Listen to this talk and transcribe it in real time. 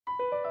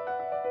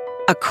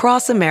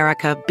Across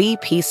America,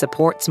 BP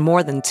supports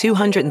more than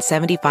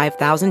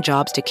 275,000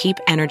 jobs to keep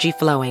energy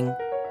flowing.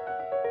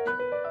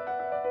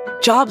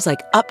 Jobs like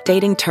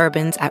updating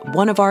turbines at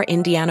one of our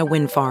Indiana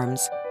wind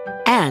farms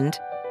and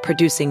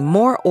producing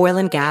more oil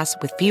and gas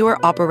with fewer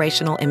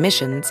operational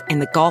emissions in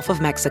the Gulf of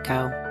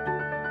Mexico.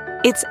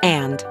 It's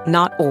and,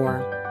 not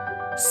or.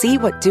 See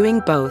what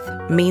doing both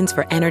means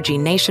for energy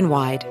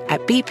nationwide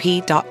at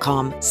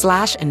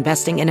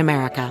bp.com/investing in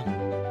America.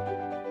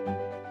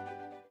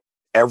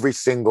 Every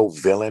single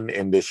villain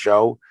in this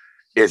show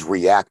is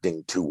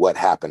reacting to what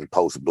happened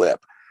post-blip.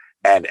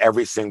 And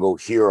every single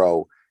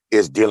hero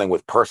is dealing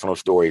with personal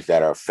stories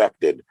that are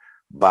affected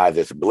by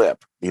this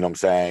blip. You know what I'm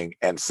saying?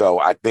 And so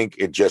I think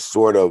it just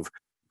sort of,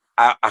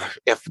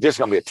 if this is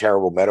going to be a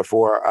terrible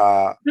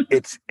metaphor,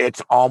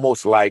 it's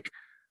almost like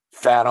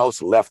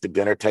Thanos left the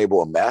dinner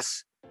table a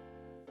mess.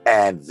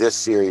 And this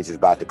series is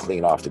about to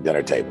clean off the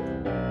dinner table.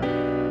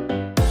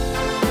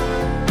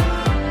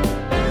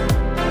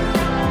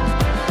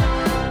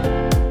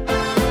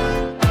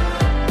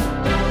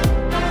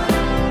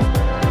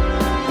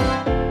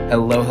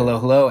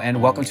 Hello,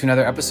 and welcome to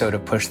another episode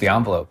of Push the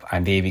Envelope.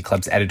 I'm the AV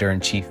Club's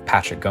editor-in-chief,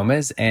 Patrick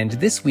Gomez, and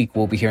this week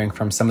we'll be hearing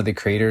from some of the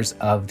creators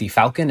of The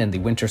Falcon and the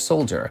Winter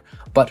Soldier.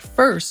 But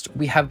first,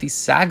 we have the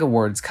SAG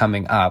Awards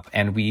coming up,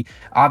 and we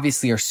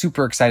obviously are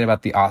super excited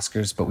about the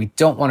Oscars, but we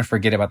don't want to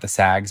forget about the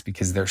SAGs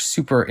because they're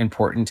super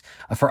important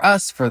for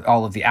us, for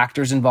all of the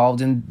actors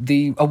involved, and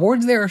the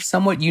awards there are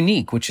somewhat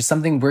unique, which is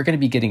something we're going to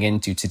be getting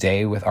into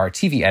today with our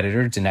TV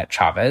editor, Danette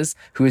Chavez,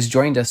 who has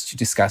joined us to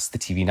discuss the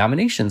TV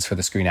nominations for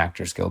the Screen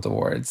Actors Guild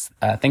Awards.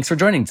 Thanks for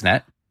joining,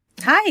 Danette.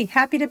 Hi,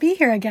 happy to be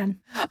here again.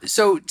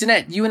 So,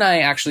 Danette, you and I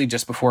actually,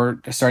 just before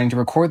starting to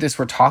record this,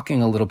 were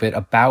talking a little bit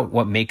about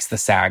what makes the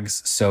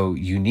SAGs so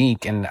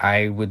unique, and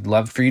I would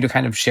love for you to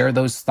kind of share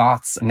those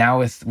thoughts now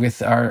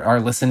with our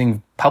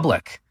listening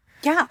public.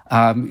 Yeah.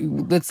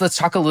 Let's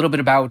talk a little bit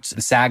about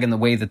the SAG and the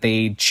way that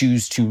they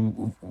choose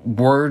to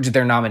word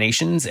their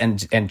nominations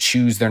and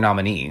choose their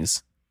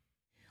nominees.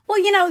 Well,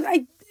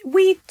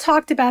 we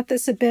talked about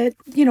this a bit,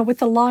 with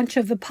the launch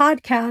of the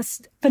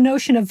podcast, the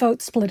notion of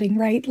vote splitting,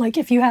 right? Like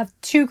if you have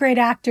two great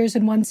actors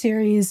in one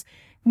series,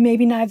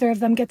 maybe neither of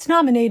them gets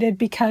nominated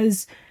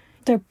because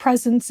their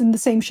presence in the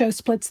same show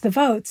splits the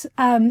votes.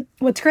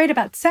 What's great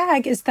about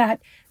SAG is that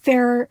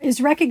there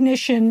is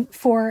recognition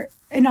for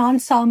an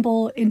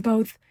ensemble in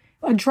both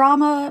a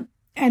drama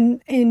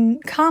and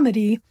in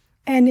comedy.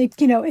 And it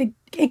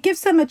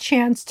gives them a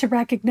chance to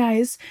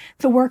recognize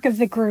the work of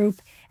the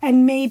group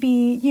and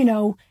maybe,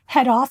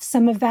 head off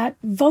some of that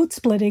vote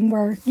splitting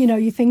where,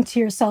 you think to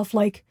yourself,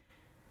 like,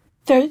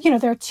 there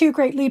are two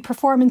great lead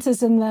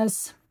performances in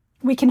this.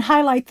 We can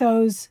highlight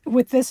those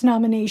with this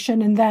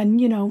nomination and then,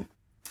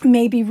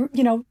 maybe,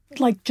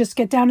 just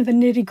get down to the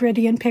nitty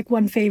gritty and pick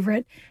one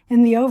favorite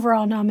in the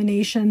overall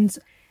nominations.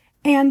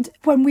 And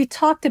when we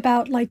talked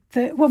about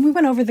when we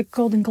went over the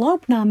Golden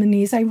Globe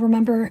nominees, I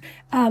remember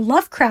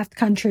Lovecraft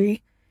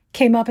Country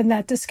came up in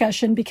that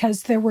discussion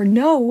because there were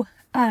no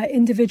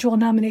individual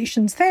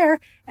nominations there.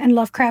 And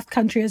Lovecraft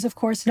Country is, of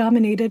course,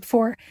 nominated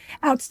for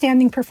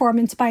Outstanding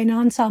Performance by an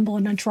Ensemble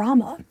in a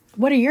Drama.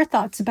 What are your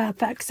thoughts about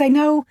that? Because I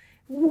know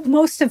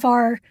most of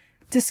our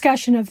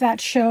discussion of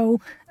that show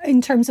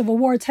in terms of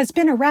awards has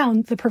been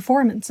around the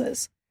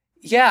performances.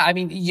 Yeah, I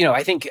mean,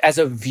 I think as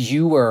a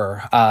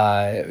viewer,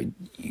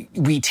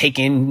 we take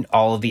in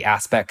all of the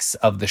aspects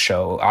of the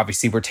show.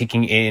 Obviously, we're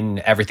taking in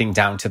everything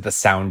down to the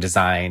sound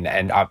design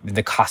and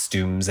the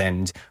costumes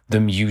and the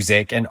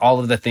music and all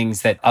of the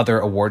things that other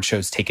award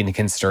shows take into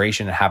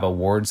consideration and have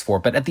awards for.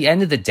 But at the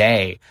end of the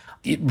day,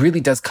 it really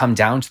does come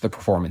down to the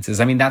performances.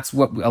 I mean, that's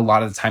what a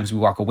lot of the times we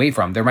walk away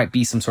from. There might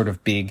be some sort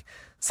of big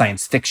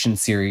science fiction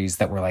series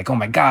that we're like, oh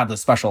my God, the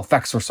special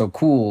effects were so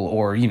cool.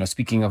 Or,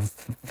 speaking of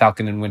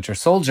Falcon and Winter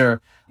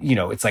Soldier,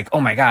 it's like, oh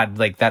my God,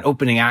 like that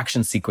opening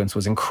action sequence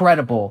was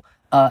incredible.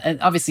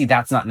 And obviously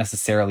that's not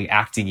necessarily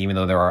acting, even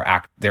though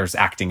there's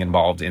acting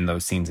involved in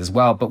those scenes as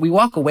well. But we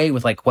walk away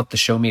with like what the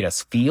show made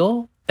us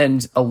feel.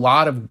 And a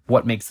lot of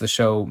what makes the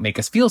show make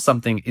us feel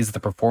something is the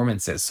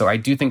performances. So I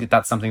do think that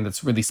that's something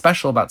that's really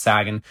special about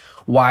SAG and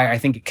why I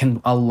think it can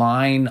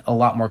align a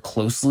lot more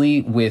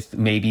closely with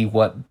maybe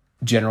what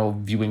general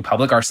viewing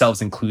public,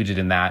 ourselves included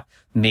in that,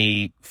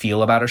 may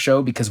feel about a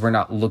show, because we're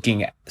not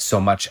looking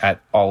so much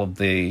at all of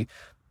the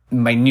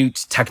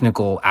minute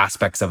technical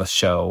aspects of a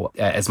show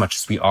as much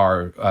as we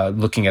are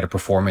looking at a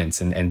performance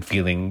and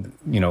feeling,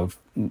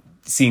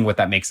 seeing what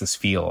that makes us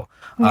feel.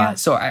 Yeah.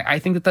 So I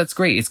think that that's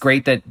great. It's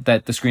great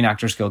that the Screen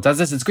Actors Guild does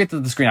this. It's great that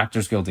the Screen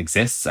Actors Guild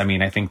exists. I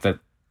mean, I think that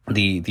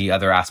the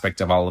other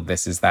aspect of all of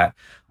this is that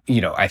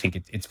I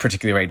think it's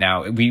particularly right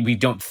now, we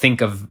don't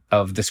think of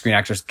the Screen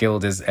Actors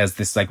Guild as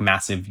this like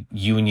massive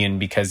union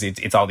because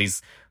it's all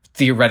these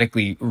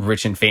theoretically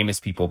rich and famous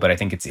people, but I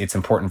think it's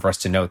important for us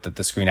to note that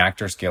the Screen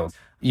Actors Guild,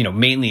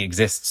 mainly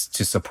exists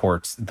to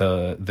support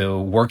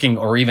the working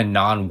or even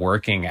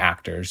non-working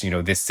actors.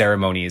 This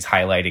ceremony is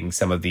highlighting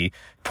some of the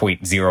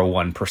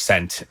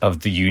 0.01% of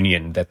the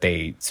union that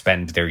they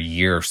spend their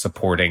year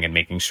supporting and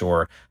making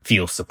sure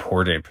feel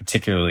supported,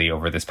 particularly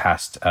over this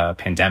past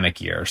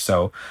pandemic year.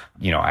 So,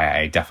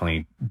 I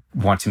definitely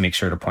want to make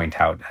sure to point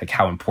out like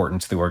how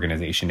important the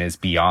organization is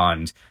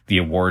beyond the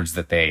awards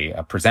that they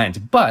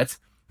present. But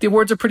the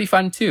awards are pretty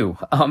fun too.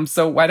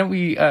 So why don't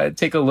we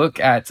take a look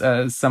at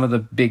some of the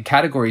big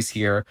categories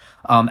here?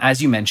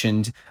 As you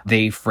mentioned,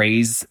 they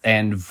phrase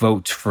and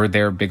vote for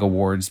their big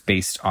awards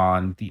based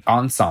on the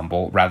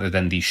ensemble rather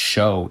than the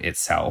show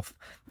itself.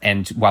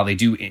 And while they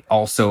do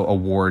also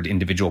award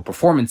individual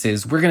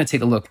performances, we're going to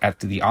take a look at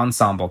the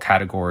ensemble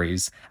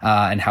categories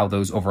and how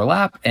those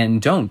overlap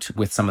and don't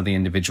with some of the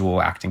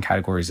individual acting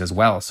categories as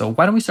well. So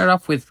why don't we start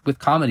off with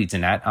comedy,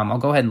 Danette? I'll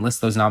go ahead and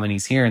list those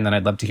nominees here, and then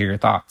I'd love to hear your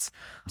thoughts.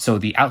 So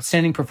the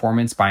outstanding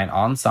performance by an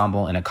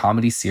ensemble in a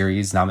comedy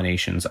series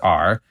nominations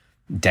are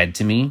Dead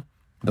to Me,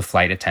 The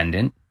Flight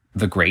Attendant,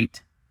 The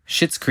Great,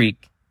 Schitt's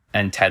Creek,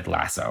 and Ted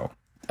Lasso.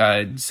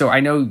 So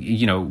I know,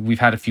 we've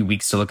had a few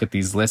weeks to look at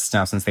these lists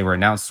now since they were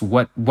announced.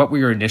 What were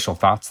your initial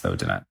thoughts, though,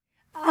 Danette?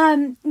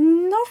 No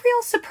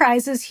real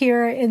surprises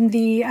here in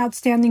the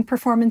outstanding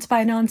performance by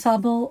an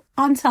ensemble,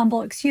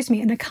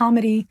 in a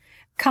comedy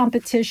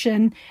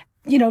competition.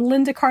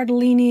 Linda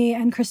Cardellini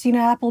and Christina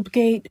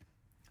Applegate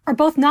are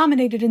both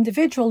nominated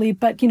individually,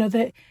 but,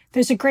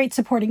 there's a great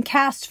supporting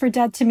cast for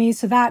Dead to Me,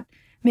 so that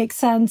makes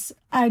sense.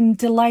 I'm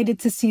delighted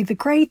to see The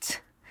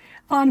Great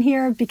on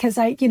here because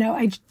I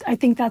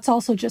think that's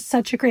also just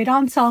such a great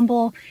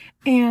ensemble.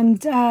 And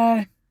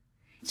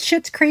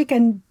Schitt's Creek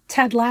and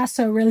Ted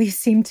Lasso really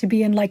seem to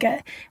be in like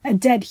a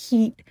dead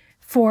heat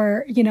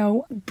for,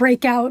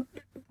 breakout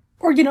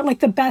or,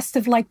 like the best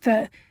of like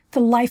the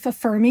life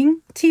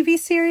affirming TV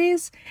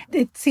series.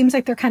 It seems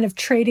like they're kind of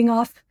trading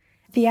off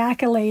the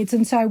accolades.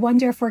 And so I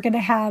wonder if we're going to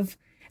have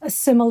a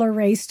similar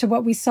race to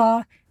what we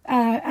saw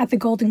at the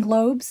Golden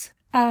Globes.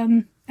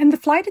 And The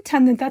Flight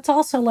Attendant, that's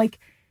also like,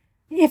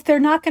 if they're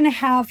not going to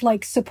have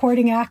like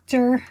supporting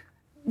actor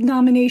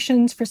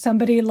nominations for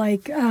somebody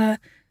like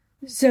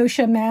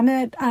Zosia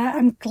Mamet,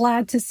 I'm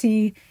glad to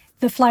see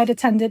The Flight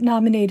Attendant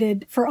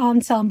nominated for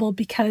ensemble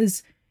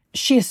because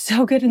she is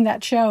so good in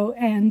that show,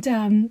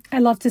 and I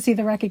love to see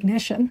the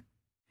recognition.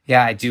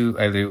 Yeah, I do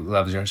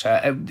love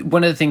Zosia.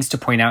 One of the things to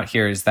point out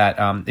here is that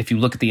if you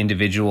look at the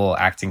individual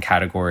acting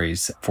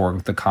categories for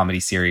the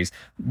comedy series,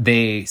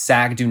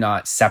 SAG do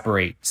not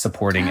separate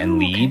supporting and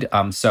lead.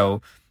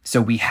 Okay. So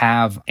we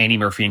have Annie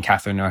Murphy and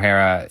Catherine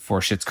O'Hara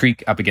for Schitt's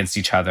Creek up against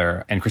each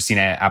other, and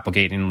Christina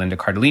Applegate and Linda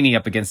Cardellini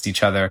up against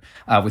each other,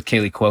 with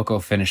Kaylee Cuoco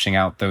finishing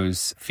out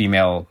those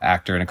female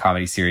actor in a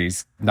comedy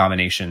series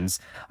nominations.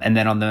 And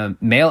then on the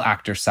male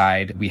actor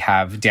side, we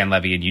have Dan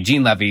Levy and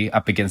Eugene Levy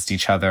up against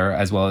each other,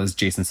 as well as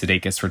Jason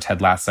Sudeikis for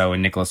Ted Lasso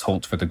and Nicholas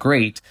Hoult for The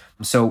Great.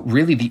 So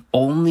really the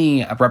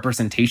only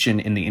representation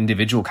in the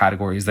individual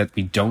categories that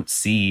we don't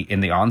see in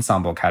the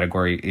ensemble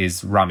category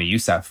is Ramy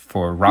Youssef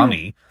for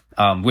Ramy.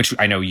 Which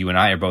I know you and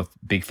I are both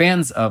big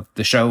fans of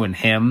the show and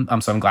him.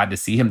 So I'm glad to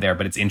see him there.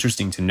 But it's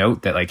interesting to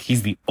note that like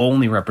he's the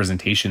only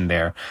representation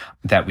there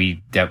that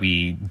we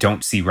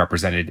don't see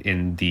represented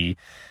in the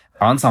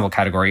ensemble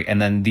category. And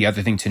then the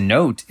other thing to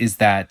note is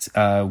that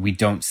we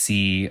don't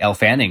see Elle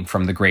Fanning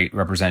from The Great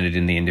represented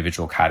in the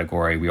individual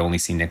category. We only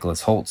see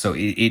Nicholas Hoult. So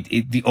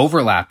the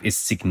overlap is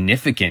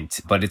significant,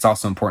 but it's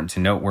also important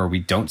to note where we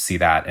don't see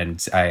that.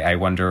 And I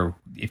wonder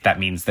if that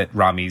means that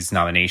Ramy's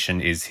nomination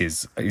is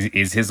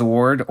his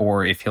award,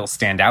 or if he'll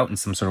stand out in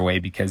some sort of way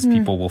because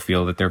people will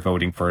feel that they're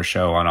voting for a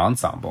show on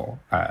ensemble.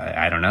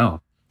 I don't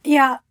know.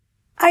 Yeah.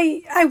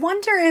 I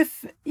wonder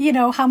if,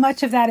 how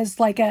much of that is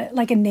like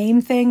a name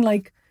thing,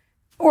 like,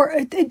 or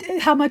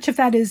how much of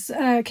that is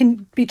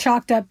can be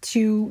chalked up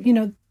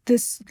to,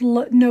 this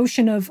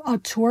notion of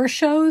auteur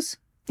shows,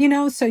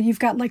 so you've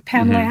got like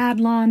Pamela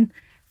Adlon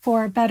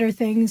for Better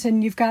Things,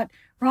 and you've got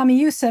Ramy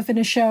Youssef in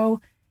a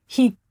show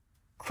he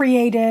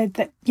created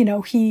that,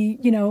 he,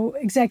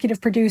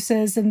 executive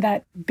produces and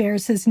that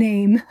bears his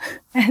name.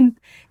 And,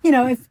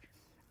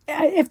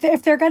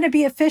 if they're going to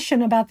be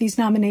efficient about these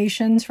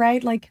nominations,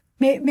 right? Like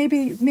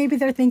maybe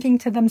they're thinking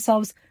to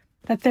themselves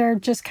that they're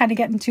just kind of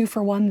getting 2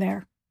 for 1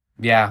 there.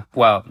 Yeah,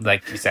 well,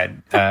 like you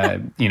said,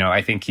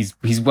 I think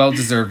he's well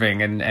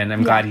deserving, and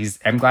I'm glad he's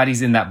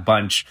in that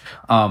bunch.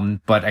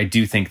 But I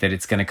do think that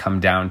it's going to come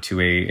down to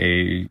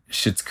a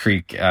Schitt's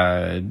Creek,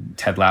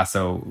 Ted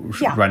Lasso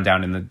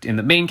rundown in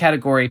the main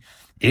category.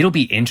 It'll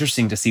be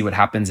interesting to see what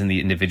happens in the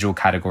individual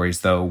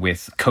categories, though,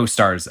 with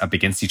co-stars up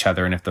against each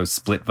other, and if those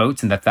split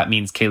votes, and that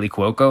means Kaylee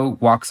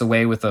Cuoco walks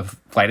away with a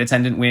Flight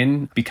Attendant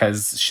win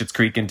because Schitt's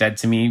Creek and Dead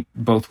to Me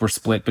both were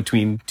split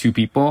between 2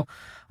 people.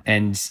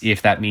 And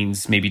if that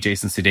means maybe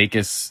Jason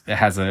Sudeikis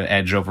has an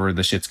edge over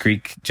the Schitt's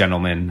Creek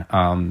gentleman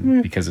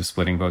because of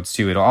splitting votes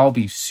too, it'll all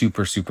be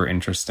super, super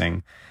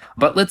interesting.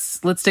 But let's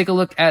take a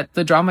look at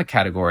the drama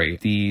category.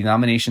 The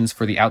nominations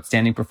for the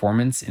outstanding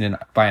performance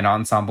by an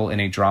ensemble in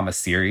a drama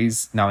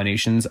series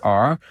nominations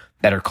are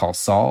Better Call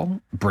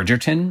Saul,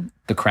 Bridgerton,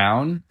 The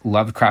Crown,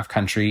 Lovecraft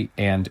Country,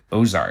 and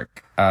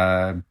Ozark.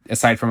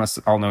 Aside from us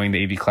all knowing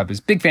the AV Club is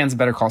big fans of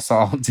Better Call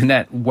Saul,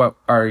 Danette, what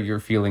are your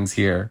feelings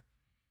here?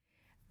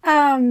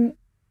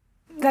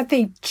 That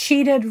they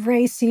cheated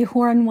Ray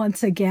Seahorn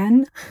once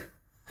again.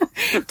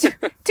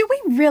 do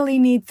we really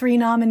need 3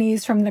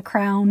 nominees from The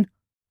Crown?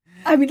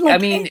 I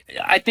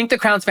think The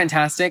Crown's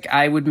fantastic.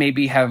 I would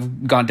maybe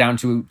have gone down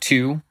to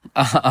 2.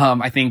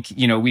 I think,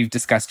 we've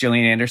discussed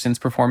Gillian Anderson's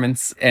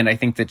performance, and I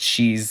think that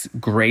she's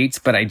great,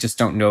 but I just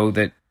don't know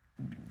that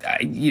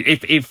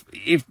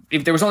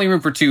if there was only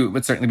room for 2, it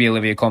would certainly be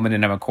Olivia Colman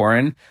and Emma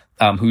Corrin,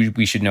 who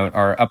we should note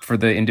are up for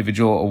the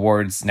individual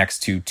awards next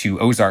to 2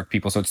 Ozark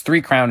people. So it's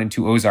 3 Crown and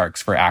 2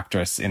 Ozarks for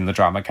actress in the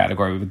drama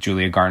category, with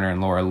Julia Garner and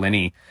Laura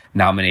Linney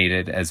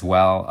nominated as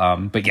well.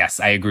 But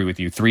yes, I agree with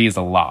you. 3 is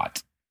a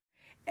lot.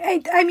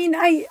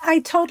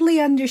 I totally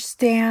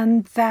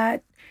understand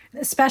that,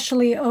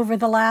 especially over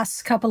the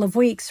last couple of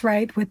weeks,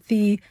 right, with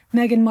the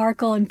Meghan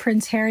Markle and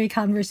Prince Harry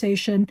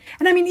conversation.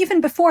 And even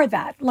before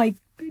that,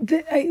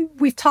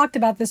 we've talked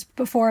about this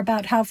before,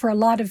 about how for a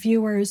lot of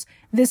viewers,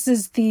 this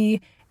is the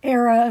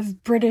era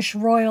of British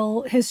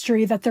royal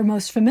history that they're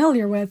most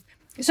familiar with.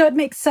 So it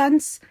makes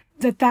sense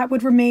that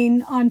would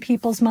remain on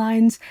people's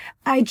minds.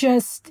 I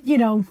just,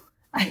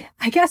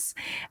 I guess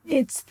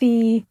it's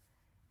the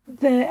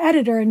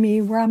editor in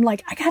me where I'm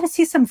like, I got to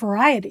see some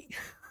variety.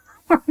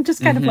 Where I'm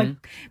just kind of like,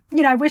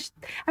 I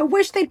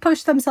wish they'd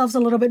push themselves a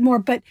little bit more.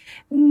 But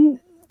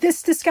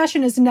this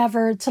discussion is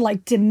never to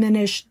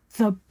diminish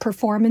the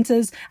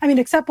performances.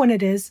 Except when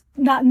it is.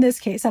 Not in this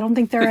case. I don't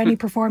think there are any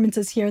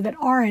performances here that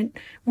aren't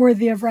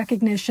worthy of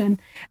recognition.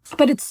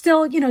 But it's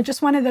still,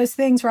 just one of those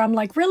things where I'm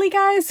like, really,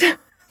 guys?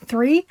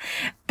 3?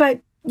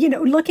 But,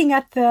 looking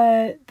at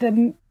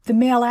the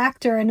male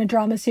actor in a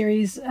drama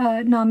series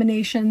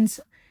nominations,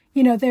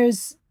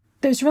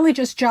 there's really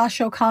just Josh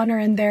O'Connor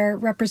in there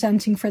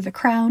representing for The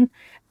Crown.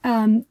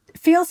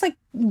 Feels like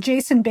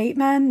Jason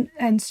Bateman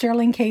and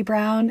Sterling K.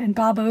 Brown and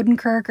Bob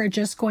Odenkirk are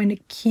just going to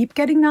keep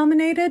getting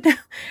nominated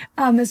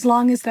as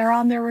long as they're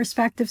on their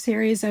respective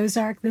series,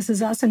 Ozark, This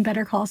Is Us, and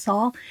Better Call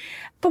Saul.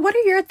 But what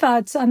are your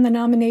thoughts on the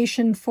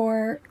nomination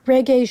for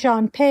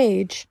Regé-Jean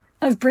Page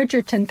of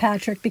Bridgerton,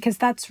 Patrick? Because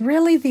that's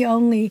really the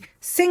only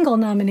single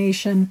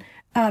nomination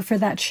for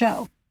that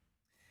show.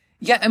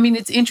 Yeah,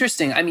 it's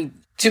interesting.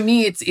 To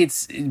me,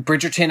 it's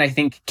Bridgerton, I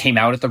think, came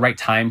out at the right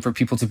time for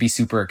people to be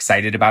super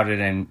excited about it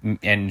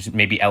and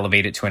maybe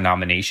elevate it to a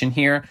nomination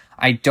here.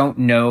 I don't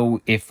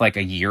know if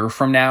a year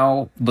from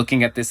now,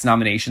 looking at this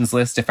nominations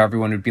list, if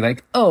everyone would be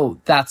like, oh,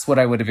 that's what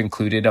I would have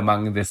included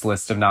among this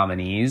list of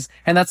nominees.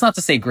 And that's not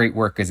to say great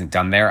work isn't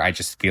done there. I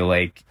just feel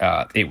like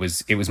it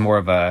was more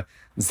of a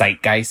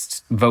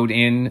zeitgeist vote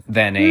in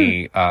than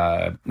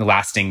a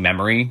lasting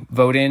memory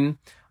vote in.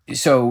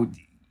 So,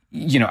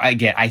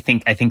 I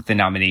think the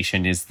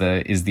nomination is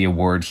the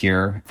award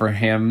here for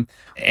him,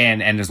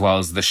 and as well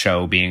as the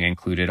show being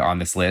included on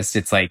this list.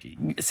 It's like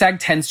SAG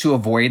tends to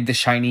avoid the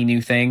shiny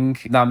new thing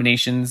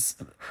nominations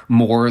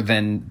more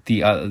than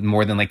the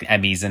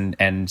Emmys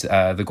and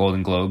the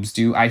Golden Globes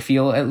do, I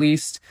feel, at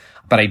least.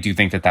 But I do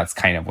think that that's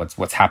kind of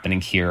what's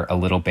happening here a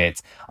little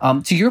bit.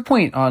 To your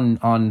point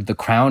on the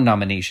Crown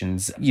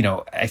nominations,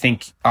 I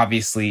think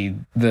obviously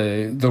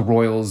the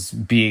royals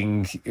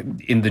being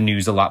in the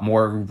news a lot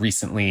more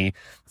recently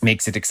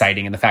makes it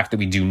exciting, and the fact that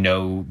we do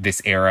know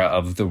this era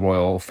of the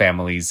royal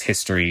family's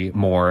history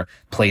more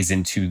plays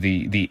into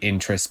the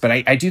interest. But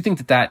I do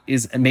think that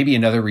is maybe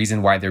another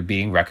reason why they're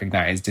being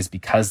recognized, is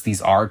because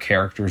these are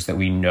characters that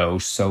we know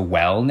so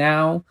well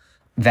now.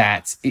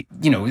 That,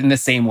 in the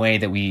same way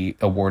that we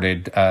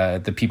awarded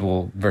The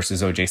People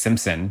versus O.J.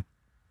 Simpson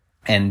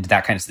and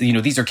that kind of,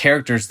 these are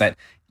characters that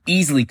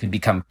easily could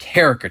become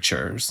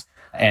caricatures.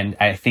 And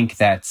I think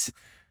that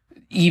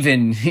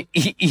even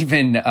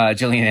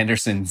Gillian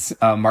Anderson's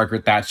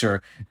Margaret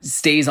Thatcher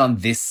stays on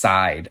this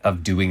side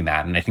of doing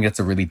that, and I think that's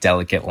a really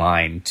delicate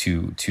line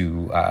to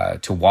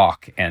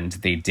walk, and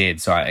they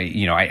did. So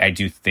I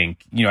do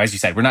think, as you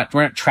said, we're not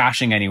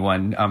trashing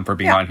anyone for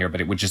being on here, but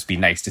it would just be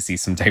nice to see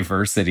some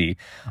diversity.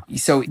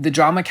 So the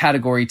drama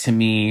category to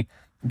me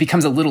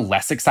becomes a little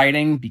less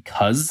exciting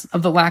because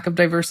of the lack of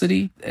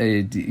diversity.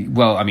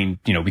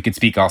 We could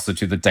speak also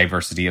to the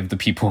diversity of the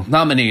people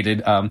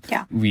nominated.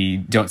 We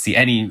don't see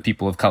any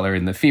people of color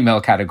in the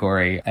female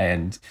category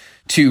and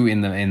 2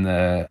 in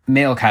the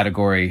male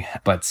category,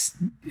 but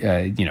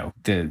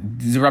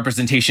the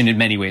representation in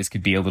many ways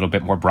could be a little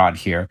bit more broad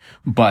here.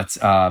 But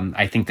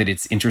I think that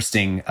it's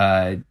interesting.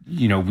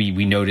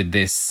 We noted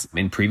this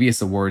in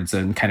previous awards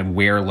and kind of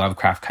where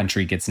Lovecraft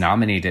Country gets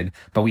nominated,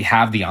 but we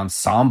have the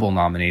ensemble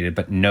nominated,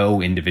 but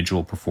no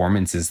individual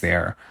performances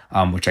there,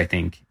 which I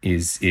think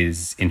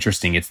is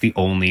interesting. It's the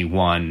only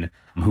one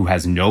who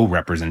has no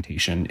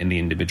representation in the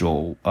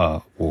individual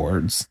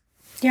awards.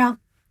 Yeah.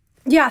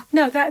 Yeah,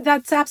 no,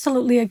 that's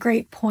absolutely a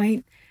great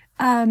point.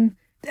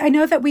 I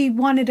know that we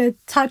wanted to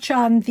touch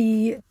on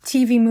the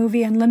TV,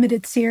 movie, and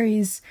limited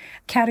series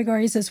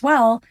categories as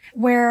well,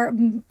 where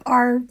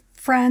our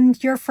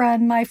friend, your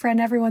friend, my friend,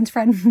 everyone's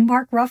friend,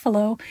 Mark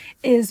Ruffalo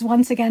is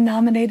once again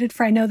nominated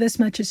for I Know This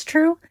Much Is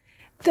True.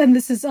 Then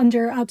this is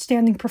under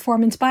Outstanding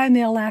Performance by a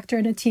Male Actor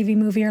in a TV,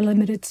 Movie, or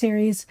Limited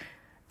Series,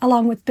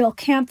 along with Bill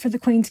Camp for The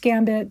Queen's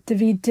Gambit,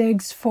 Daveed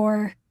Diggs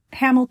for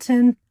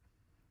Hamilton,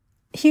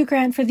 Hugh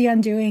Grant for The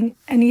Undoing,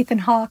 and Ethan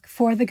Hawke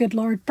for The Good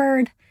Lord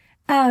Bird.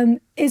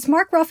 Is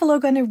Mark Ruffalo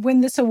going to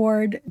win this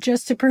award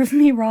just to prove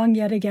me wrong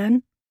yet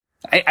again?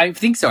 I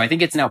think so. I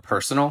think it's now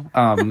personal,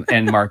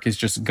 and Mark is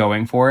just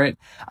going for it.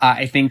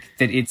 I think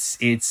that it's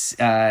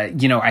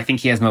I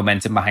think he has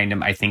momentum behind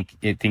him. I think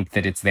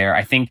that it's there.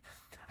 I think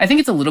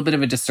it's a little bit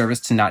of a disservice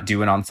to not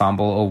do an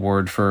ensemble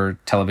award for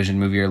television,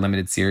 movie, or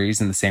limited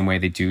series in the same way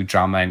they do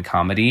drama and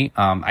comedy.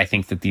 I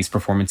think that these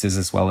performances,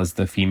 as well as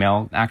the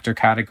female actor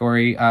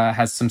category,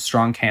 has some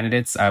strong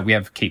candidates. We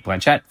have Cate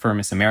Blanchett for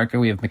Miss America.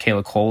 We have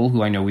Michaela Cole,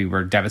 who I know we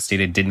were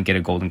devastated didn't get a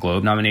Golden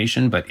Globe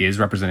nomination, but is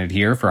represented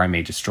here for I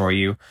May Destroy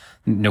You.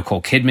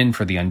 Nicole Kidman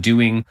for The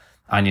Undoing.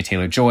 Anya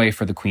Taylor-Joy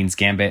for The Queen's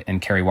Gambit,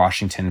 and Kerry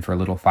Washington for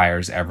Little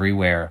Fires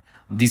Everywhere.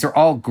 These are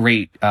all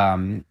great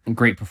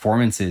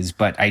performances,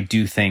 but I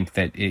do think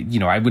that,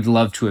 I would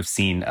love to have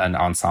seen an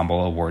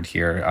ensemble award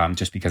here,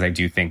 just because I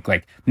do think,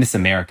 like, Miss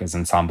America's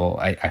ensemble,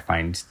 I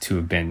find to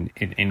have been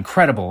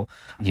incredible.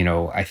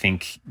 I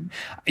think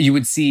you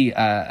would see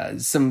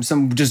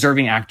some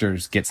deserving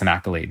actors get some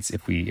accolades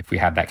if we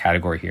had that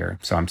category here.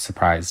 So I'm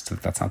surprised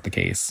that that's not the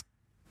case.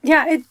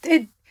 Yeah,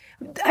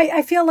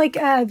 I feel like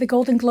the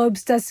Golden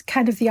Globes does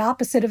kind of the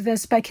opposite of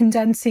this by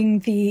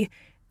condensing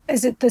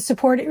it's the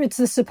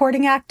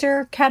supporting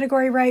actor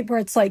category, right? Where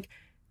it's like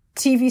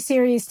TV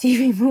series,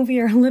 TV movie,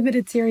 or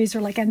limited series,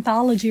 or like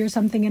anthology or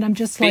something. And I'm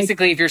just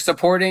basically, if you're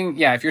supporting,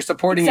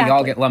 exactly. You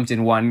all get lumped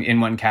in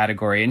one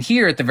category. And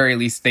here, at the very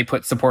least, they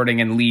put supporting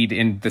and lead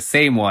in the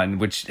same one,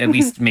 which at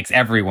least makes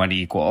everyone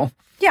equal.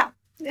 Yeah.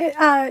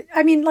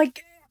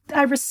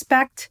 I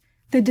respect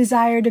the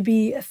desire to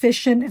be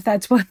efficient, if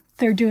that's what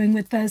they're doing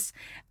with this.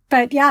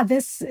 But yeah,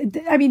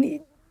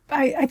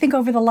 I think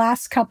over the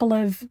last couple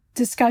of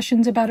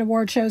discussions about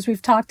award shows,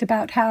 we've talked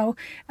about how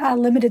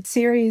limited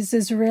series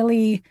is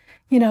really,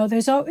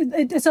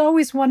 it's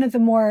always one of the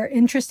more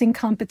interesting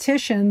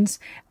competitions.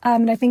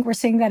 And I think we're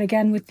seeing that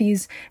again with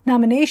these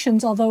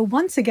nominations, although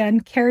once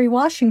again, Kerry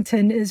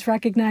Washington is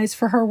recognized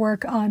for her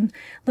work on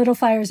Little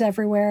Fires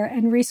Everywhere,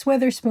 and Reese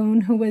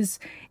Witherspoon, who was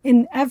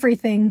in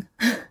everything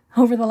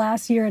over the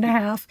last year and a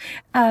half,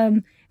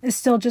 is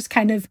still just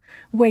kind of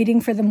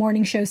waiting for the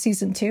morning show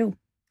season 2.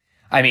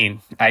 I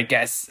mean, I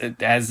guess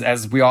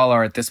as we all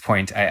are at this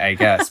point, I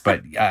guess.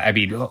 But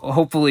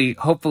hopefully,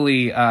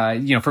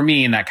 for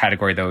me in that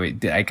category though,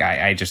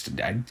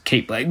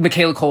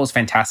 Michaela Cole is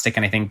fantastic,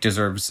 and I think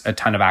deserves a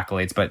ton of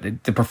accolades.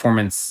 But the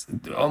performance,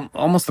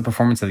 almost the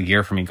performance of the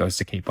year for me, goes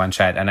to Cate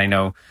Blanchett. And I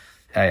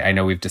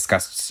know we've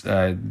discussed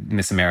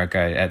Miss America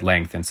at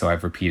length, and so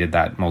I've repeated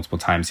that multiple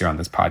times here on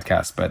this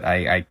podcast. But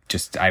I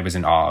was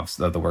in awe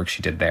of the work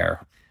she did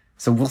there.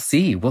 So we'll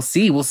see.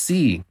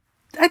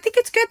 I think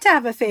it's good to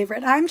have a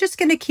favorite. I'm just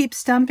going to keep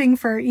stumping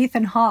for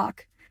Ethan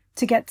Hawke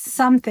to get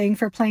something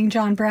for playing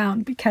John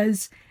Brown,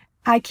 because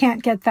I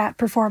can't get that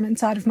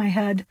performance out of my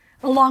head,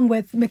 along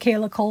with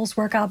Michaela Cole's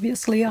work,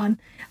 obviously, on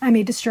I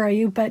May Destroy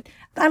You. But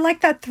I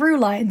like that through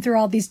line through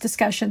all these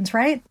discussions,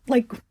 right?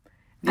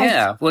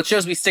 Yeah, well, it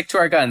shows we stick to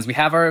our guns. We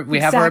have our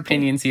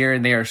opinions here,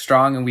 and they are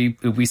strong, and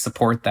we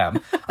support them.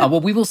 Well,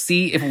 we will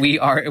see if we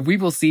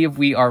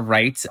are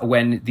right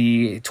when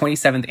the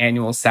 27th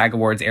annual SAG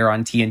Awards air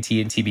on TNT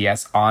and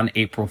TBS on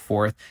April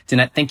 4th.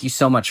 Danette, thank you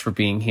so much for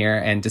being here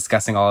and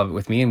discussing all of it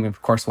with me, and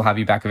of course, we'll have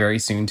you back very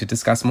soon to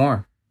discuss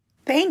more.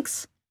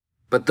 Thanks.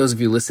 But those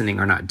of you listening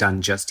are not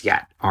done just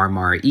yet. R.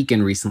 Mara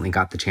Eakin recently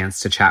got the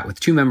chance to chat with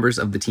two members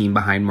of the team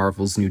behind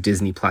Marvel's new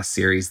Disney Plus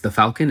series, The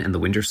Falcon and the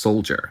Winter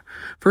Soldier.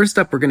 First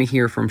up, we're going to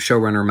hear from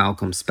showrunner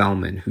Malcolm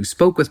Spellman, who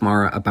spoke with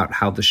Mara about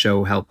how the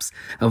show helps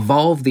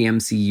evolve the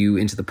MCU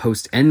into the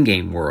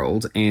post-Endgame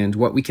world, and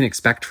what we can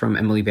expect from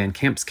Emily Van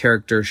Camp's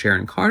character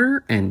Sharon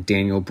Carter and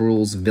Daniel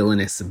Bruhl's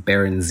villainous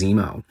Baron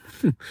Zemo.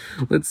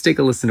 Let's take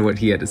a listen to what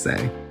he had to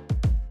say.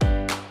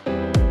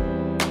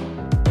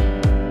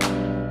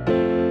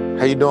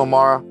 How you doing,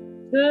 Mara?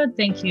 Good,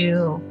 thank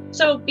you.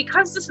 So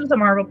because this is a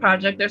Marvel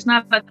project, there's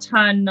not a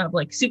ton of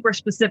super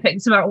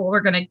specifics about what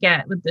we're going to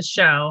get with the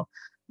show.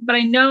 But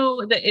I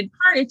know that in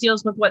part it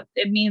deals with what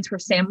it means for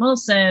Sam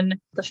Wilson,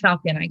 the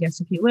Falcon, I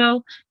guess, if you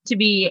will, to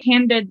be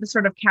handed the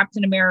sort of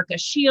Captain America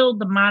shield,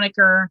 the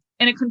moniker,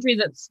 in a country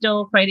that's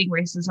still fighting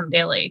racism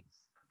daily.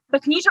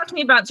 But can you talk to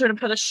me about sort of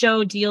how the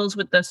show deals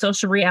with the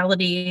social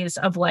realities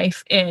of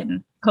life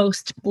in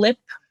post-blip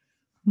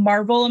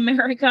Marvel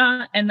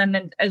America, and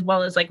then as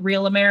well as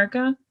real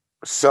America?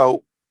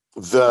 So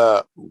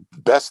the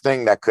best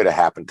thing that could have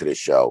happened to this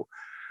show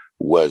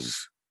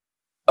was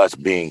us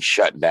being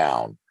shut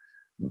down,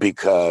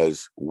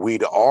 because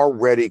we'd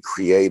already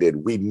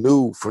we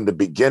knew from the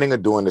beginning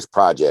of doing this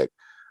project,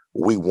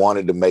 we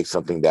wanted to make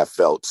something that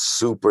felt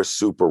super,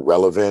 super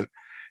relevant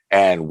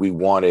and we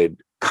wanted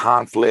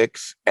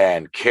conflicts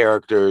and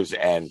characters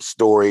and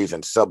stories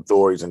and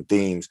sub-stories and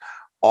themes,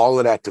 all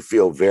of that to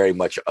feel very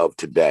much of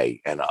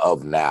today and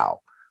of now,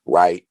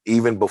 right?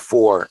 Even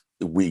before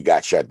we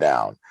got shut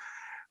down,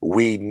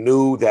 we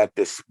knew that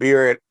the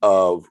spirit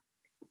of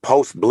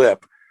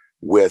post-blip,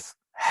 with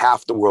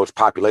half the world's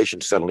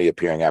population suddenly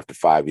appearing after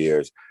 5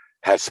 years,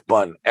 has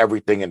spun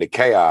everything into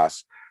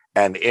chaos.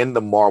 And in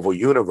the Marvel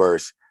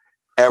universe,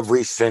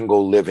 every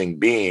single living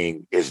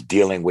being is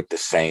dealing with the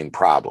same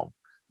problem,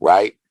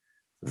 right?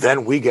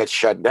 Then we get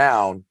shut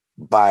down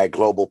by a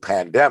global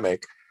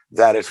pandemic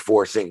that is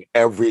forcing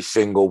every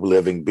single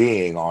living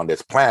being on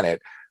this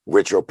planet,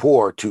 rich or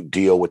poor, to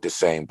deal with the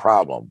same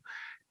problem.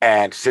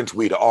 And since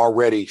we'd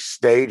already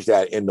staged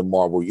that in the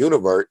Marvel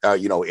universe,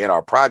 in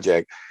our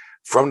project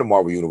from the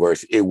Marvel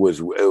universe, it was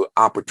an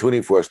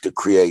opportunity for us to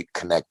create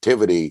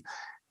connectivity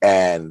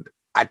and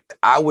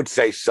I would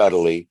say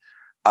subtly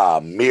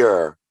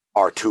mirror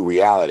our two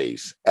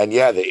realities. And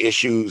yeah, the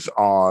issues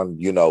on,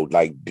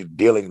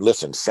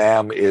 listen,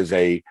 Sam is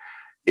a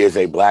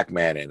Black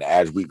man. And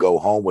as we go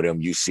home with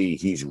him, you see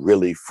he's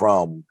really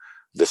from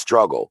the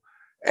struggle.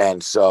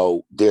 And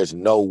so there's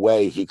no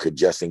way he could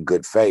just in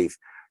good faith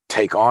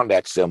take on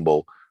that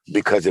symbol,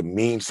 because it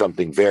means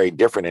something very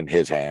different in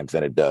his hands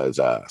than it does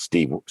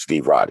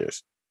Steve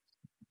Rogers.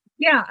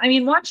 Yeah, I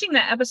mean, watching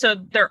that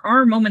episode, there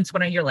are moments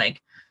when you're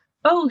like,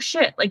 oh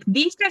shit, like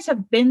these guys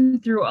have been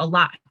through a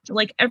lot.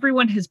 Like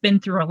everyone has been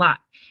through a lot.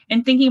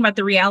 And thinking about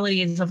the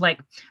realities of like,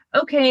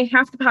 okay,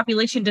 half the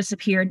population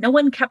disappeared. No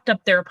one kept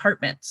up their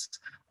apartments,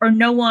 or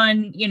no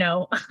one,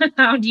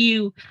 how do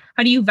you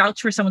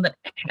vouch for someone that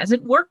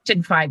hasn't worked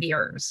in 5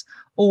 years?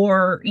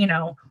 Or,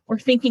 or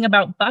thinking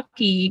about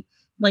Bucky,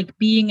 like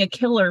being a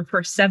killer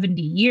for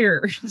 70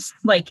 years.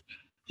 Like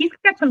he's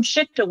got some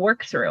shit to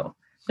work through.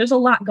 There's a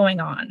lot going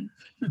on.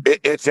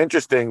 It's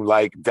interesting.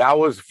 Like that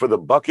was for the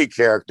Bucky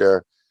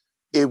character.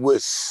 It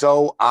was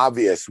so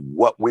obvious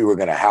what we were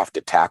going to have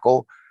to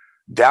tackle.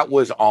 That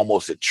was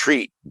almost a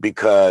treat,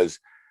 because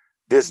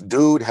this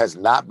dude has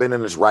not been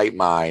in his right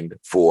mind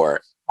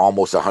for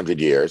almost 100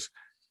 years.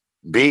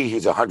 B,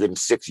 he's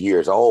 106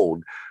 years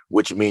old,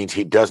 which means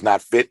he does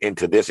not fit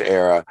into this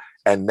era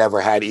and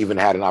never had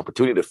an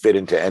opportunity to fit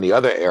into any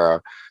other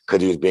era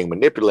because he was being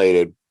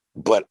manipulated.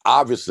 But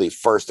obviously,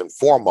 first and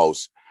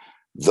foremost,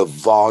 the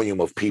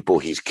volume of people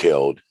he's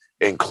killed,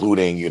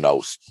 including,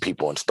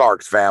 people in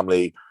Stark's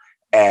family.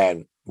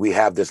 And we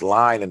have this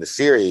line in the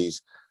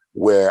series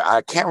where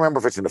I can't remember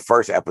if it's in the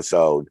first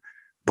episode,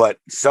 but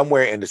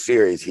somewhere in the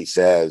series, he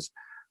says,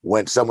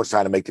 when someone's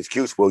trying to make the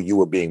excuse, well, you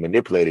were being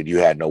manipulated, you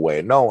had no way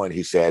of knowing.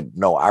 He said,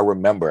 no, I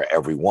remember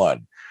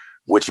everyone,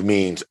 which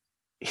means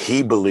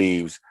he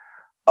believes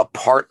a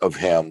part of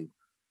him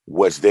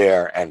was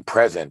there and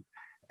present.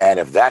 And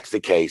if that's the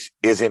case,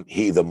 isn't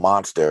he the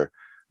monster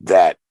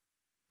that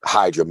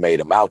Hydra made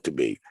him out to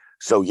be?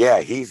 So yeah,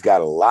 he's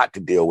got a lot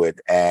to deal with.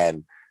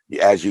 And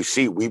as you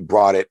see, we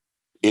brought it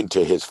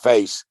into his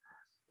face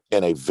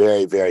in a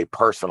very, very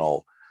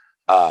personal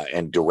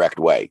and direct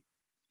way.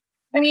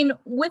 I mean,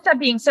 with that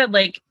being said,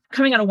 like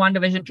coming out of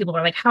WandaVision, people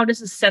are like, how does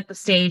this set the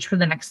stage for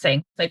the next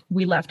thing? Like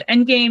we left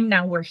Endgame,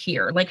 now we're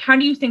here. Like, how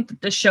do you think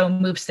that the show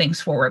moves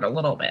things forward a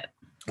little bit?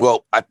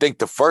 Well, I think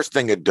the first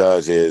thing it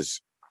does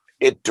is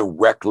it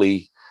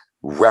directly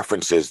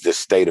references the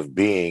state of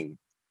being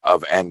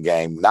of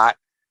Endgame, not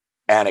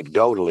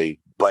anecdotally,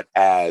 but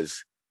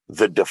as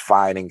the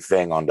defining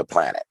thing on the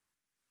planet.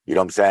 You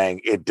know what I'm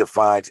saying? It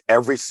defines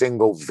every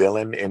single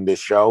villain in this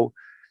show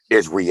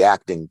is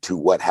reacting to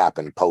what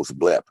happened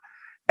post-blip.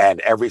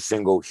 And every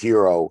single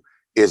hero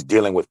is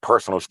dealing with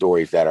personal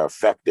stories that are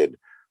affected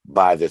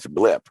by this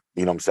blip.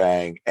 You know what I'm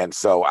saying? And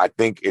so I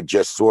think it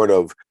just sort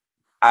of,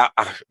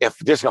 if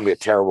this is going to be a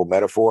terrible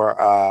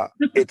metaphor,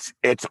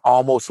 it's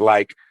almost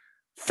like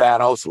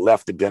Thanos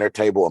left the dinner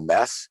table a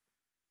mess,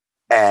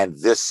 and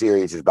this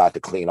series is about to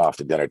clean off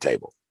the dinner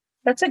table.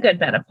 That's a good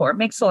metaphor.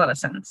 Makes a lot of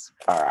sense.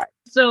 All right.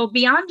 So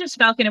beyond just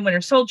Falcon and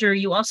Winter Soldier,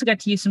 you also got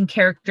to use some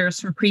characters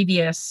from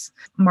previous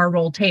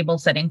Marvel table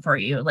setting for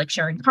you, like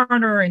Sharon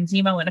Carter and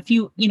Zemo and a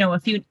few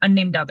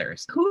unnamed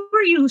others. Who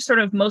are you sort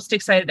of most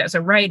excited as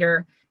a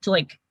writer to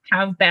like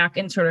have back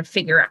and sort of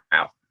figure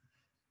out?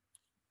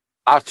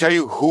 I'll tell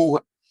you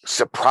who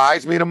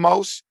surprised me the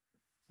most,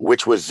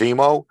 which was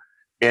Zemo,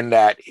 in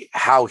that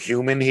how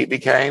human he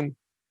became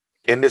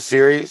in this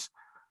series.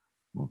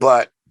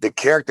 But the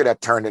character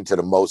that turned into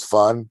the most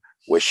fun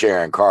was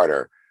Sharon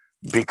Carter,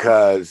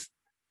 because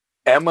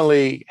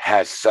Emily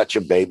has such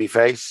a baby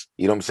face,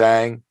 you know what I'm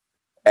saying?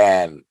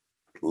 And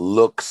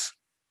looks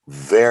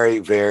very,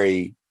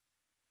 very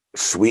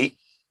sweet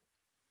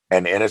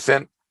and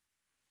innocent.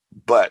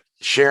 But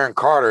Sharon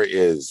Carter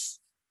is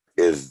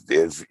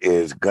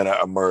gonna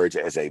emerge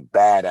as a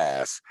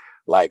badass.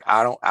 Like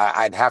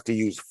I'd have to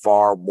use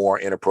far more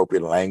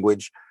inappropriate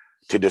language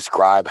to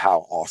describe how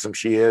awesome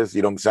she is,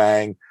 you know what I'm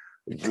saying?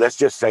 Let's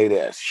just say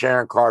this,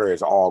 Sharon Carter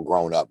is all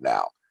grown up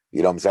now.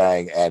 You know what I'm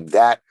saying?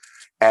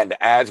 And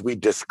as we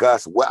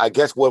discussed, I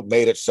guess what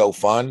made it so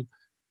fun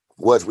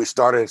was we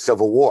started a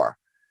Civil War,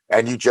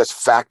 and you just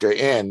factor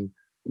in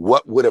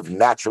what would have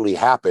naturally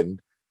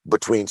happened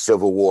between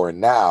Civil War and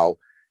now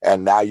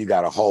you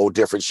got a whole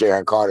different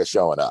Sharon Carter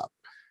showing up.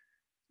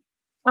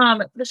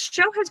 The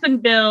show has been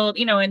billed,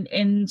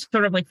 in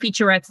sort of like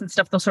featurettes and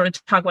stuff. They'll sort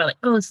of talk about like,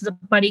 oh, this is a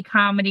buddy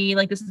comedy,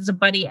 like this is a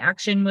buddy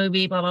action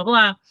movie, blah, blah,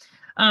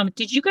 blah.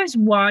 Did you guys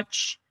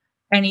watch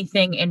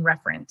anything in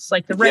reference,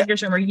 like the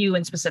writers room or you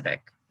in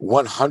specific?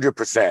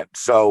 100%.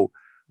 So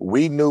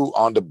we knew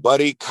on the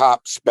buddy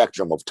cop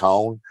spectrum of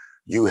tone,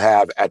 you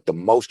have at the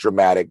most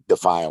dramatic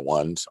Defiant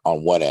Ones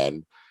on one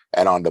end,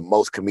 and on the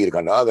most comedic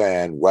on the other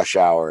end, Rush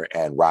Hour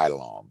and Ride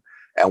Along.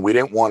 And we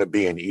didn't want to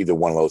be in either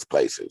one of those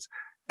places.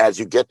 As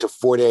you get to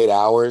 48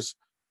 Hours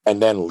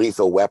and then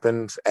Lethal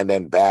Weapons and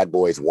then Bad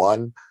Boys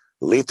 1,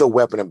 Lethal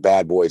Weapon and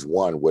Bad Boys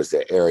 1 was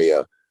the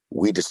area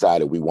we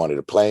decided we wanted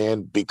to play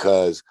in,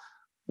 because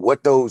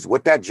what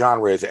that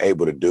genre is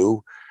able to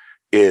do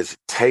is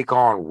take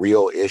on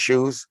real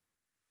issues,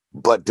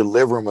 but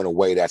deliver them in a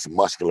way that's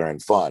muscular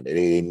and fun. And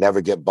they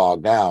never get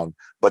bogged down,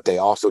 but they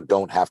also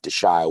don't have to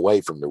shy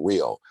away from the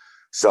real.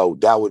 So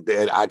that would be,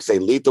 I'd say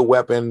Lethal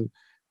Weapon,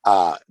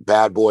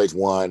 Bad Boys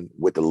 1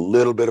 with a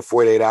little bit of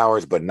 48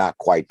 Hours, but not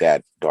quite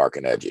that dark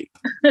and edgy.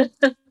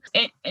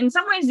 In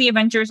some ways, the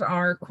Avengers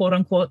are quote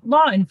unquote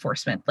law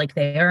enforcement, like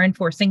they are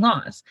enforcing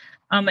laws.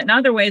 In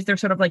other ways, they're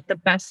sort of like the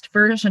best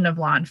version of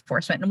law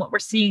enforcement. And what we're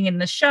seeing in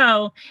the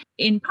show,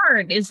 in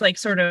part, is like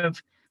sort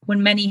of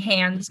when many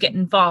hands get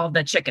involved,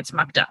 that shit gets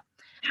mucked up.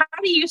 How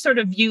do you sort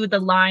of view the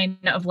line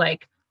of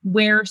like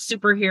where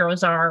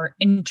superheroes are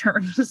in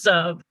terms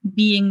of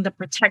being the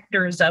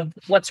protectors of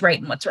what's right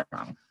and what's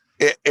wrong?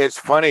 It's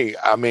funny.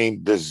 I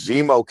mean, the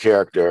Zemo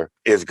character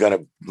is going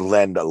to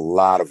lend a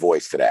lot of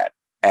voice to that.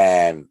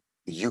 And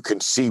you can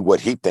see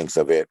what he thinks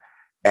of it.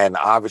 And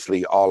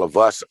obviously, all of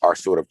us are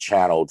sort of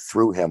channeled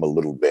through him a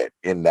little bit,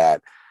 in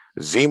that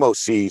Zemo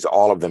sees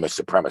all of them as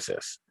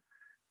supremacists.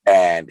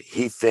 And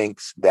he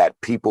thinks that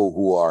people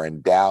who are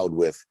endowed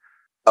with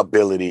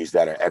abilities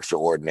that are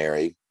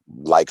extraordinary,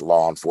 like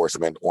law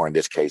enforcement, or in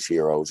this case,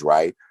 heroes,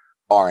 right,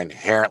 are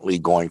inherently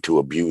going to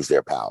abuse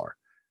their power.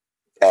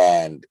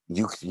 And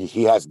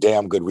he has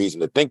damn good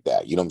reason to think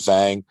that. You know what I'm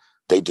saying?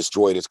 They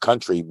destroyed his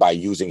country by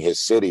using his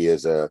city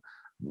as a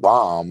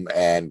bomb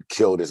and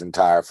killed his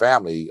entire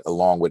family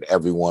along with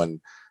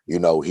everyone, he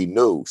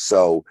knew.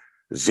 So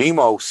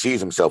Zemo sees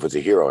himself as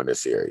a hero in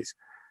this series.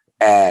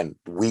 And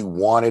we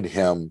wanted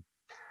him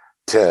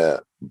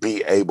to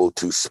be able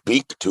to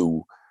speak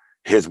to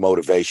his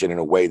motivation in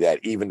a way that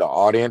even the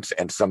audience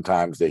and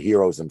sometimes the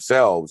heroes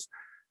themselves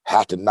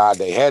have to nod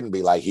their head and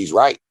be like, he's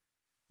right.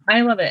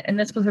 I love it. And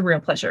this was a real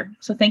pleasure.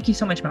 So thank you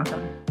so much,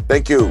 Malcolm.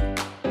 Thank you.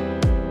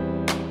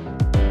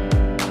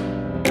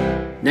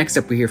 Next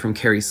up, we hear from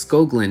Carrie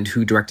Skoglund,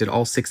 who directed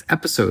all 6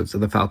 episodes of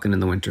The Falcon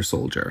and the Winter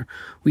Soldier.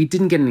 We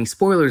didn't get any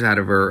spoilers out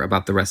of her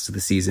about the rest of the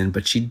season,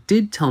 but she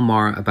did tell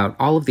Mara about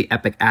all of the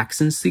epic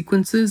action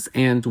sequences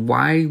and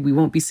why we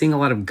won't be seeing a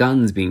lot of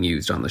guns being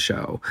used on the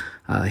show.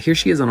 Here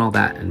she is on all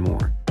that and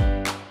more.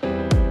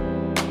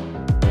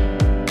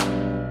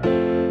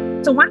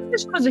 So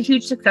WandaVision was a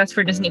huge success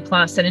for Disney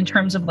Plus, and in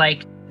terms of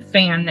like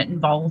fan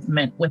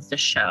involvement with the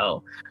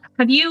show,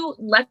 have you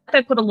let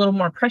that put a little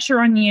more pressure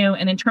on you?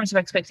 And in terms of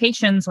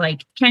expectations,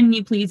 like, can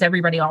you please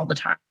everybody all the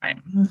time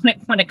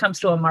when it comes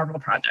to a Marvel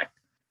project?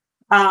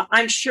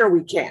 I'm sure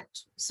we can't.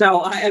 So,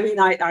 I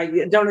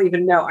don't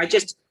even know. I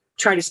just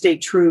try to stay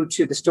true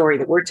to the story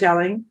that we're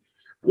telling.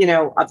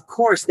 Of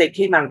course, they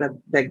came out of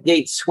the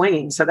gate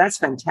swinging. So that's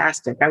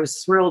fantastic. I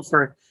was thrilled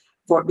for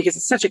because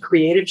it's such a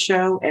creative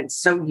show and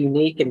so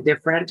unique and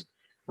different.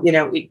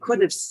 It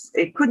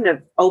couldn't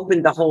have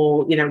opened the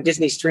whole,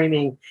 Disney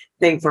streaming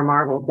thing for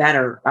Marvel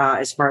better,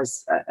 as far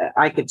as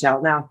I could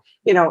tell. Now,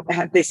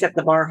 have they set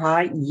the bar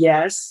high?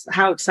 Yes.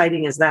 How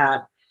exciting is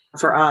that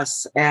for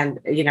us? And,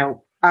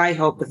 I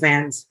hope the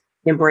fans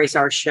embrace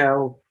our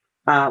show.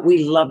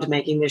 We loved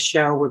making this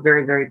show. We're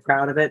very, very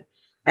proud of it.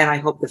 And I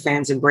hope the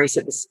fans embrace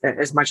it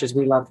as much as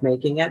we loved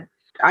making it.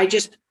 I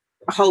just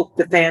hope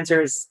the fans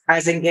are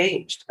as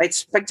engaged. It's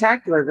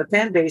spectacular. The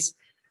fan base,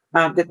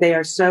 that they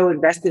are so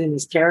invested in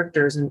these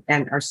characters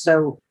and are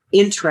so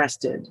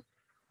interested,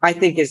 I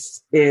think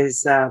is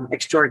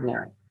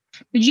extraordinary.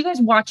 Did you guys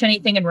watch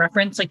anything in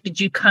reference? Like, did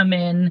you come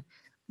in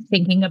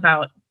thinking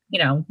about,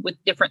 with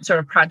different sort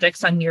of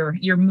projects on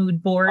your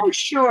mood board? Oh,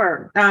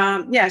 sure.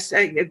 Yes,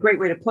 a great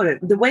way to put it.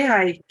 The way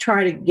I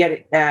try to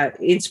get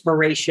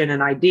inspiration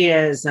and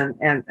ideas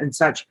and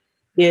such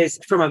is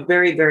from a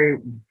very, very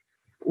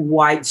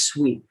wide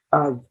sweep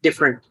of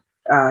different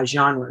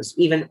genres,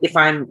 even if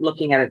I'm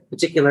looking at a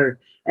particular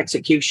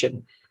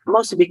execution,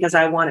 mostly because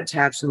I want it to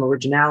have some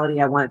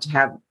originality. I want it to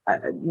have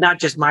not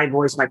just my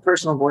voice, my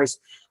personal voice,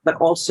 but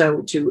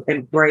also to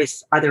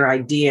embrace other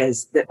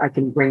ideas that I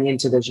can bring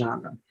into the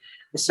genre.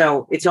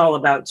 So it's all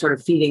about sort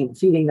of feeding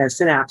the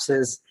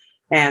synapses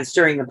and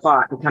stirring the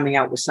pot and coming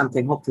out with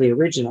something hopefully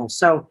original.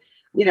 So,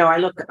 I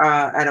look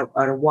at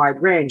a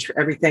wide range,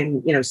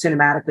 everything,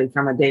 cinematically,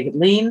 from a David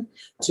Lean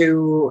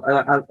to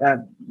a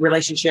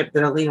relationship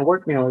that Alina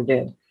Workmiller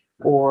did,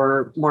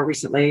 or more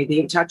recently,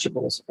 The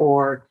Untouchables,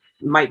 or,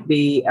 might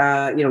be,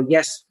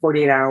 yes,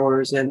 48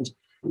 Hours and,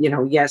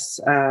 yes,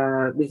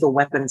 Lethal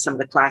Weapon, some of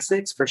the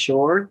classics for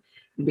sure,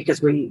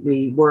 because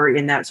we were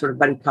in that sort of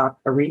buddy cop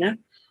arena.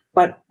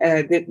 But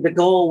the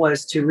goal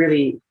was to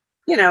really,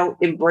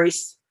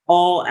 embrace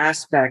all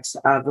aspects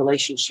of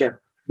relationship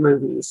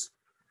movies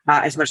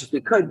as much as we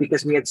could,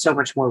 because we had so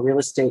much more real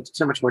estate,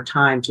 so much more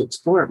time to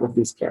explore it with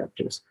these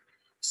characters.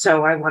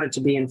 So I wanted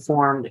to be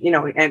informed,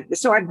 and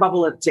so I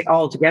bubble it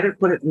all together,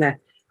 put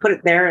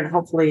it there, and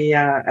hopefully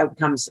out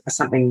comes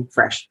something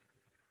fresh.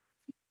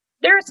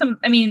 There are some,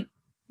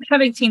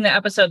 having seen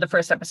the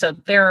first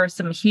episode, there are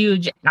some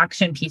huge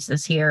action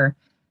pieces here.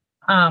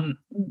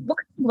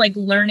 What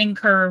learning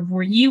curve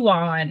were you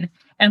on,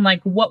 and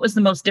what was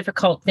the most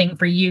difficult thing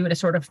for you to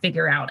sort of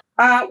figure out?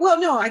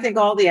 No, I think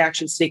all the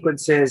action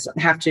sequences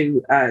have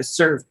to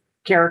serve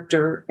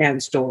character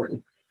and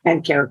story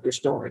and character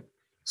story.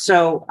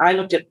 So I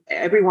looked at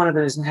every one of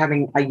those and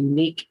having a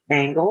unique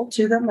angle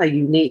to them, a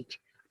unique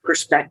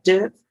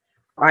perspective.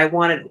 I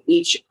wanted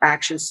each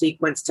action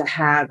sequence to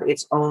have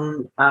its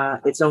own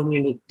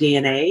unique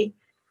DNA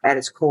at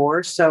its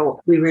core. So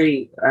we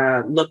really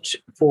looked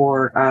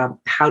for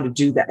how to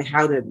do that,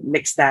 how to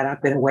mix that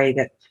up in a way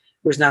that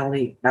was not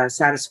only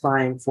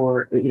satisfying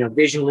for,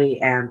 visually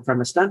and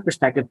from a stunt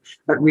perspective,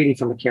 but really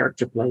from a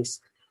character place.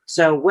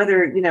 So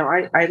whether,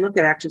 I look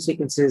at action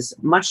sequences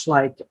much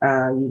like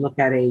you look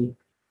at a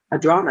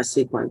drama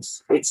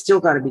sequence. It's still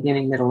got a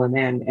beginning, middle, and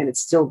end, and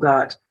it's still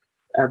got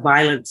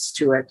violence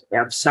to it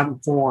of some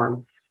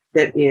form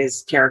that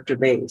is character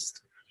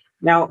based.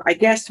 Now, I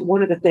guess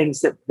one of the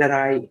things that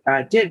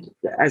I did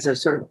as a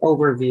sort of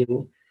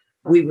overview,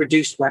 we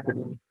reduced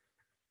weaponry.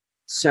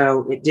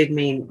 So it did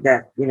mean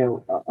that,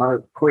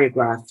 our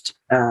choreographed,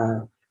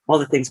 all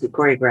the things we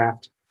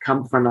choreographed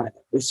come from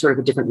a sort of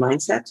a different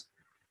mindset.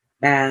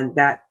 And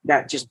that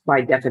just by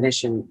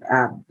definition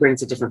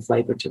brings a different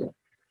flavor to it.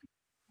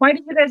 Why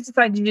did you guys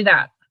decide to do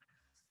that?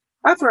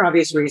 For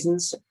obvious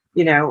reasons.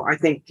 I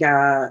think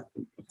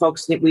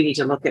folks, we need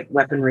to look at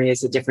weaponry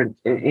as a different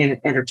in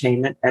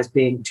entertainment as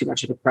being too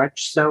much of a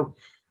crutch. So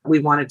we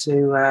wanted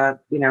to,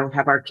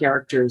 have our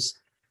characters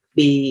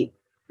be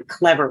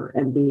clever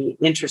and be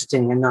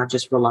interesting and not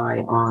just rely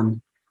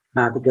on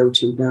the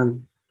go-to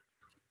gun.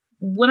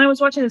 When I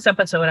was watching this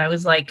episode, I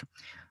was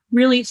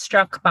really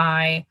struck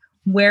by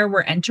where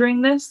we're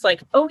entering this.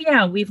 Oh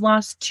yeah, we've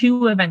lost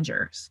 2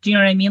 Avengers. Do you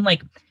know what I mean?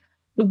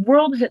 The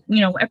world,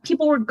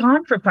 people were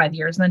gone for 5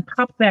 years and then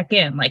popped back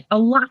in. A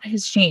lot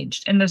has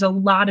changed and there's a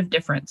lot of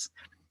difference.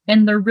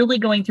 And they're really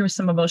going through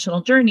some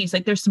emotional journeys.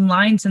 There's some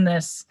lines in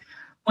this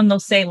when they'll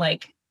say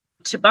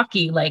to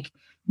Bucky,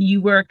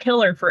 you were a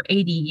killer for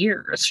 80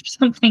 years or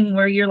something,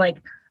 where you're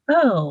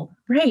oh,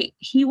 right,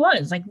 he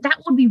was.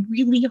 That would be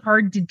really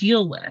hard to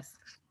deal with.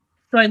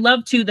 So I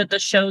love too that the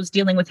show's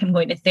dealing with him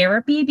going to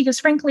therapy, because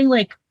frankly,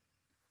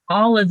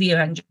 all of the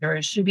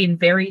Avengers should be in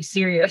very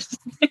serious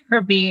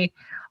therapy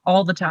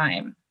all the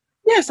time.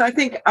 Yes, I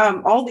think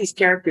all these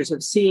characters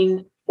have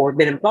seen or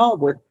been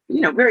involved with,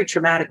 very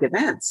traumatic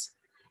events.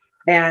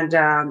 And,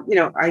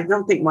 I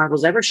don't think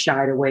Marvel's ever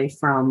shied away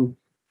from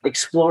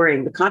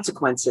exploring the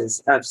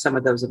consequences of some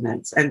of those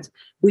events. And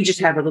we just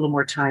have a little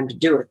more time to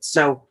do it.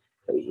 So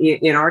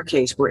in our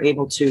case, we're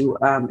able to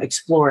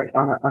explore it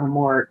on a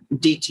more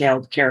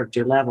detailed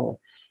character level,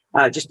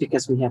 just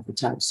because we have the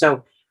time.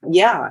 So,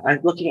 yeah,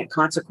 looking at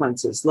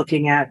consequences,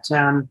 looking at,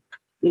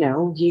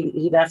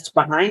 he left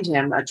behind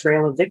him a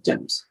trail of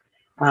victims,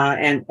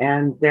 and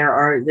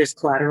there's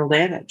collateral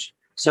damage.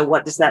 So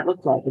what does that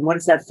look like? And what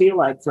does that feel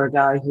like for a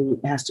guy who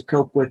has to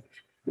cope with,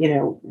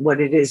 what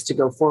it is to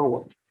go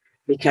forward?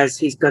 Because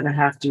he's going to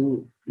have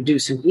to do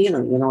some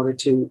healing in order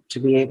to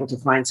be able to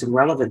find some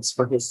relevance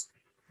for his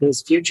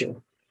future,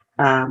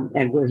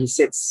 and where he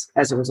sits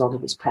as a result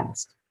of his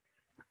past.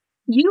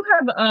 You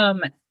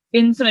have,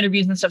 in some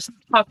interviews and stuff,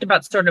 talked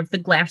about sort of the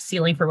glass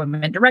ceiling for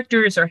women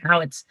directors, or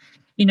how it's,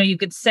 you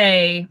could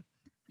say,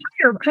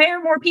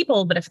 hire more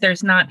people, but if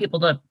there's not people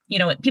to,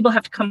 people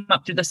have to come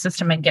up through the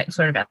system and get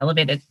sort of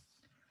elevated.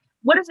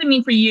 What does it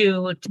mean for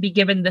you to be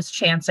given this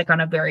chance,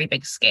 on a very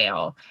big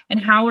scale? And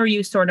how are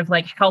you sort of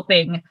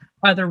helping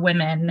other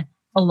women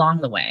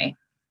along the way?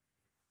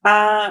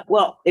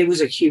 Well, it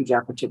was a huge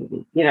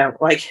opportunity,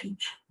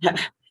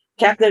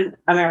 Captain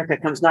America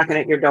comes knocking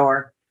at your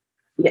door,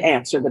 you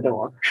answer the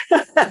door.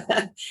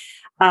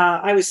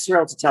 I was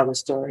thrilled to tell this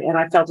story, and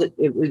I felt it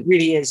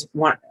really is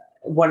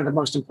one of the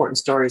most important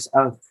stories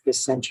of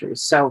this century.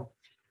 So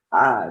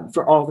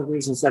for all the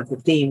reasons of the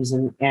themes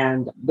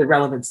and the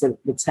relevance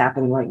that's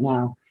happening right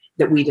now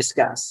that we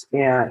discuss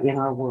in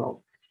our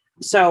world.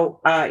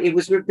 So it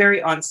was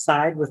very on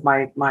side with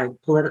my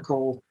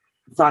political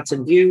thoughts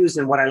and views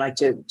and what I like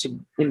to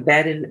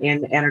embed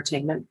in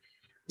entertainment.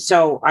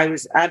 So I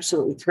was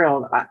absolutely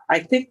thrilled. I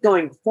think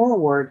going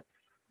forward,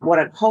 what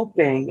I'm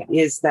hoping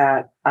is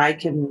that I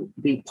can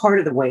be part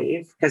of the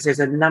wave, because there's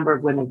a number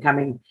of women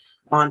coming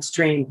on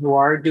stream who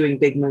are doing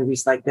big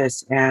movies like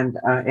this and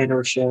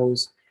or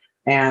shows.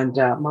 And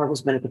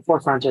Marvel's been at the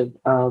forefront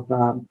of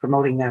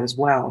promoting that as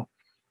well.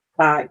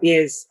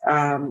 is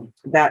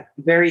that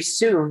very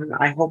soon,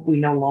 I hope we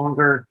no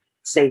longer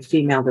say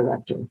female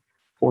director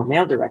or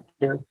male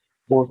director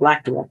or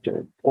Black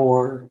director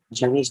or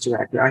Chinese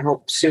director. I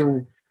hope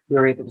soon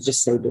we're able to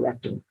just say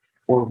director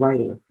or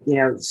writer,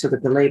 so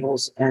that the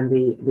labels and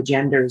the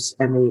genders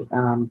and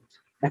the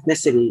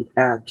ethnicity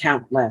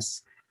count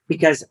less.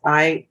 Because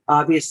I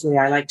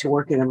like to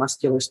work in a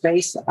muscular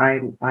space.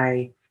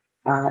 I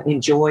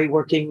enjoy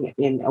working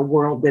in a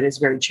world that is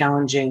very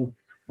challenging,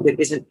 that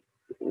isn't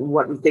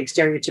what we think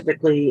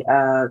stereotypically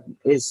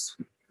is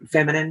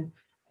feminine.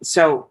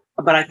 So,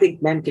 but I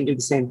think men can do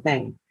the same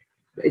thing.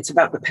 It's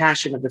about the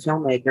passion of the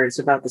filmmaker. It's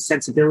about the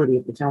sensibility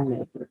of the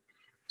filmmaker.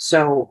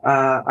 So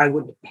I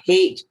would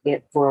hate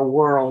it for the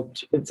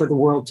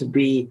world to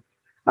be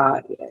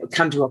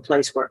come to a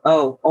place where,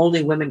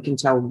 only women can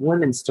tell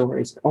women's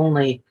stories.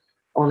 Only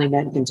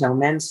men can tell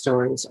men's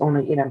stories.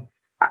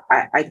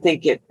 I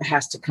think it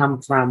has to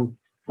come from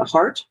the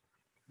heart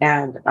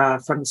and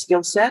from the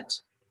skill set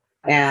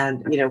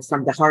and,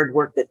 from the hard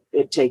work that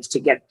it takes to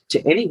get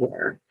to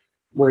anywhere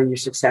where you're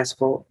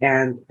successful,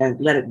 and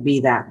let it be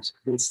that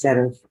instead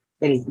of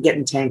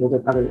getting tangled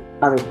in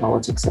other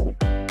politics of it.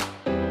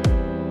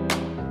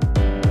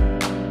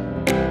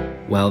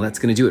 Well, that's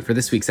going to do it for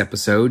this week's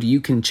episode.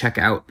 You can check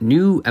out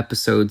new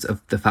episodes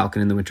of The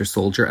Falcon and the Winter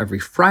Soldier every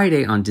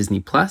Friday on Disney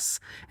Plus,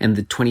 and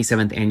the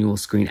 27th Annual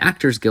Screen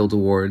Actors Guild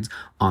Awards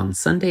on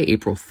Sunday,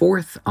 April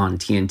 4th on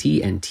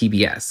TNT and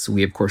TBS.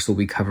 We, of course, will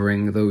be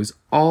covering those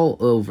all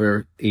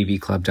over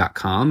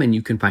avclub.com, and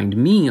you can find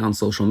me on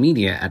social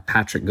media at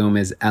Patrick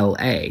Gomez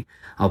LA.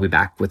 I'll be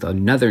back with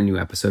another new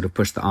episode of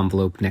Push the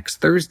Envelope next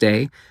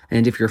Thursday.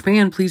 And if you're a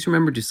fan, please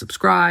remember to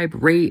subscribe,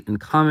 rate, and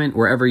comment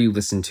wherever you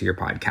listen to your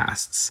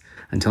podcasts.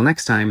 Until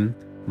next time,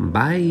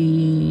 bye.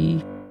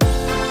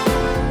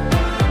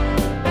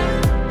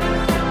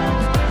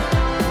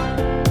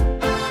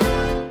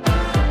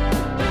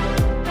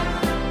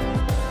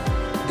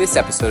 This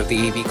episode of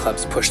the AV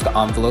Club's Push the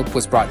Envelope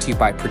was brought to you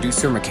by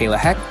producer Michaela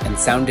Heck and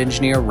sound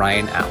engineer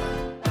Ryan Allen.